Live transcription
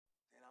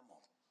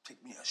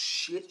Take me a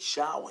shit,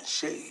 shower, and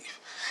shave.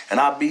 And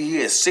I'll be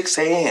here at 6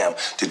 a.m.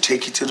 to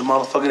take you to the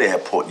motherfucking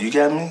airport. You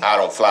got me? I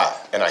don't fly,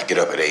 and I get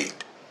up at 8.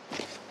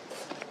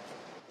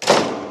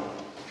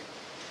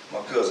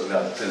 My cousin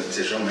got the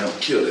penitentiary. I'm gonna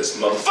kill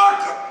this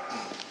motherfucker.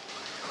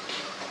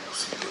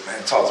 See,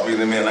 man, talk to me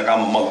man like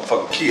I'm a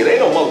motherfucking kid. Ain't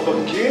no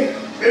motherfucking kid.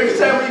 Every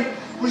time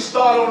we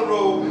start on the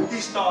road, he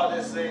start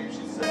that same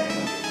shit, same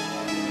shit.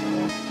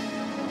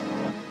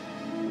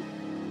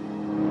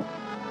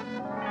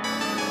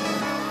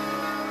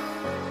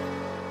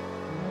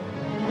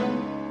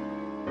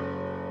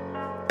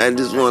 I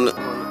just wanna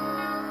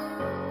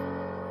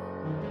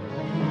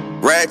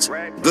Ratchet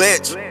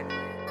Glitch,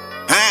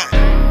 huh?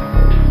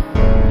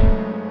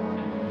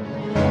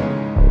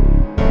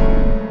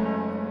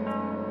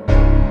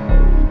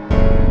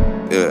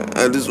 Yeah,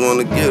 I just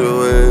wanna get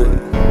away.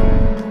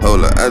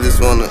 Hold up, I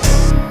just wanna.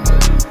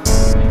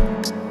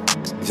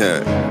 Yeah.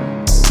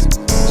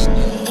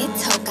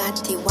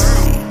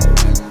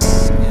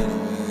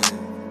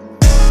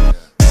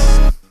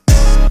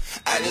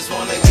 I just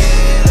wanna get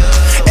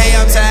up. Hey,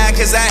 I'm tired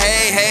cause I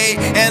hate,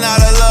 and all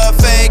the love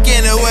fake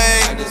anyway.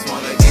 I just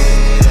wanna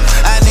get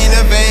up. I need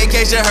a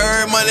vacation,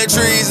 heard money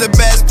trees the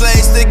best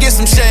place to get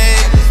some shade.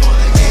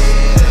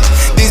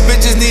 These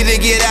bitches need to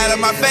get out of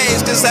my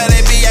face, cause how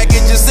they be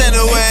acting just in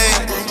a way.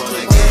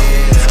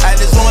 I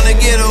just wanna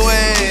get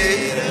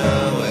away.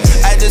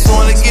 I just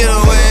wanna get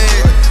away.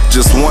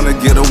 Just wanna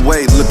get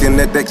away, looking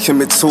at that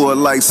Kimmy tour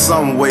like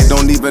some way.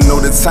 Don't even know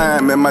the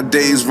time and my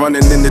days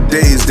running in the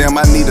days. Damn,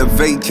 I need a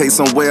vacay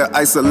somewhere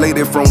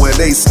isolated from where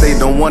they stay.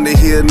 Don't wanna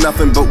hear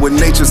nothing but what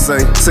nature say.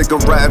 Take a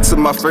ride to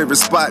my favorite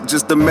spot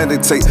just to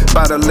meditate.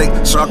 By the lake,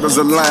 chakras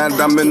aligned,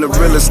 I'm in the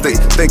real estate.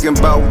 Thinking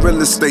about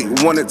real estate,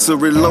 wanted to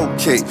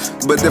relocate.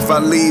 But if I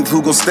leave,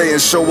 who gon' stay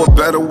and show a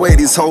better way?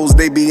 These hoes,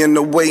 they be in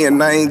the way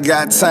and I ain't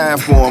got time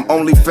for them.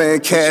 Only fan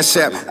cash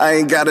app, I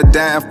ain't got a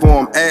dime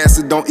for them. Ass,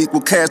 it don't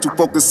equal cash, we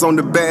focus on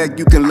the bag.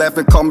 You can laugh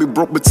and call me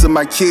broke, but to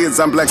my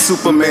kids, I'm Black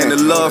Superman. The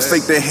love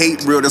fake, the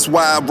hate real. That's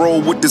why I roll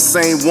with the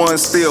same one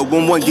still.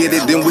 When one get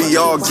it, then we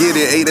all get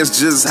it. Hey, that's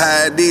just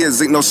how it is.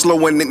 Ain't no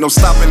slowing, ain't no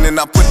stopping. And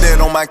I put that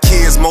on my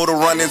kids. Motor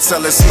running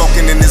till it's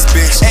smoking in this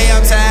bitch. Hey,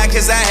 I'm tired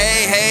cause I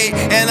hate,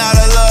 and all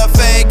the love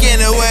fake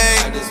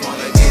anyway.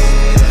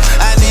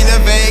 I need a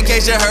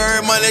vacation,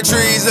 heard money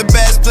trees the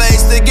best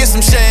place to get some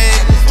shade.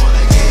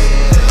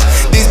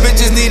 These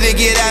bitches need to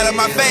get out of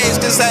my face,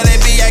 cause how they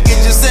be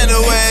acting just in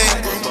a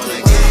way.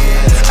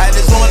 I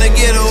just wanna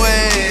get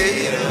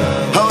away.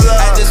 Hold up,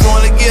 I just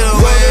wanna get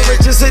away.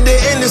 Richest in the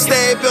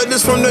interstate, built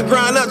this from the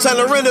ground up, trying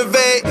to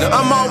renovate.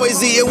 I'm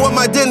always eating with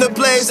my dinner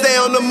plate. Stay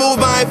on the move,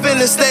 I ain't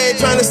finna stay.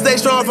 Trying to stay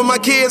strong for my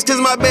kids,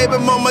 cause my baby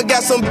mama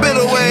got some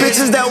bitter ways.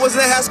 Bitches that was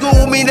in high school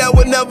with me that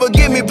would never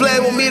give me play.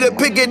 Want me to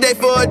pick a day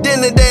for a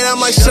dinner date. I'm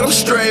like, shit, I'm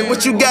straight.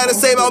 What you gotta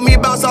say about me?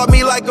 Bounce off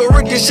me like a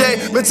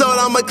ricochet. Been told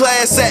I'm a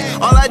class act,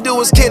 all I do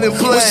is kid and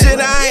play. Well, shit,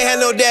 I ain't had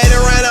no daddy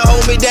around to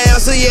hold me down.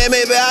 So yeah,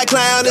 maybe I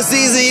clown. It's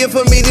easier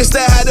for me to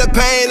stay hide the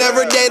pain.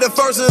 Every day the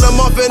first of the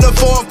month in the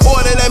fourth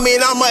quarter. That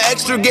mean I'ma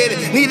extra get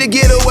it. Need to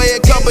get away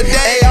a couple days.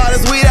 Hey, all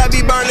this weed I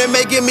be burning,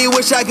 making me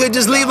wish I could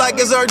just leave like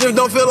it's urgent.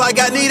 Don't feel like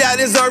I need, I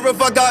deserve it.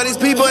 Fuck all these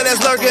people that's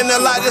lurking. A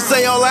lot to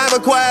say online,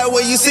 but quiet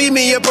when you see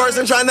me in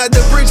person. Try not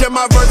to preach at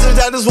my verses.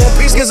 I just want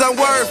peace cause I'm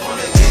worth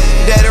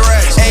dead or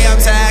rest. Hey,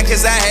 I'm tired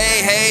cause I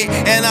hate,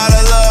 and all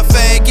the love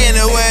fake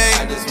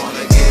anyway.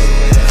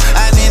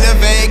 I need a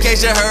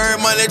vacation, heard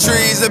money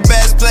trees the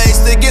best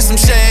place to get some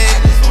shade.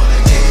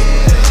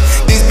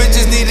 These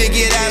bitches need to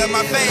get out of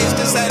my face,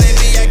 cause how they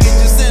be acting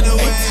just in a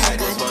way.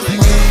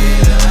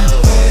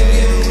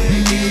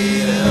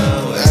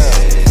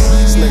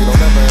 This nigga don't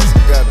never answer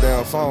the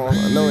goddamn phone.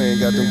 I know he ain't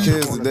got them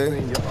kids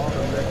today.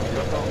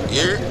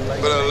 Yeah,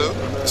 what up,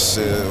 Lil?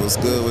 Shit, what's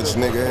good with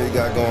you, nigga? How you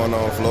got going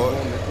on, Floyd?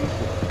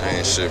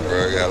 Ain't shit,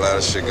 bro. I got a lot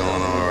of shit going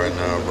on right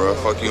now, bro.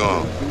 Fuck you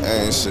on.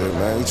 Ain't shit,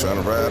 man. You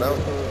trying to ride out?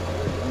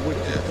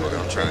 Yeah, fuck,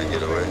 I'm trying to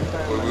get away.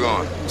 Where we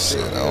going?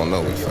 Shit, I don't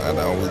know. We find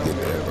out when we get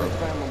there, bro.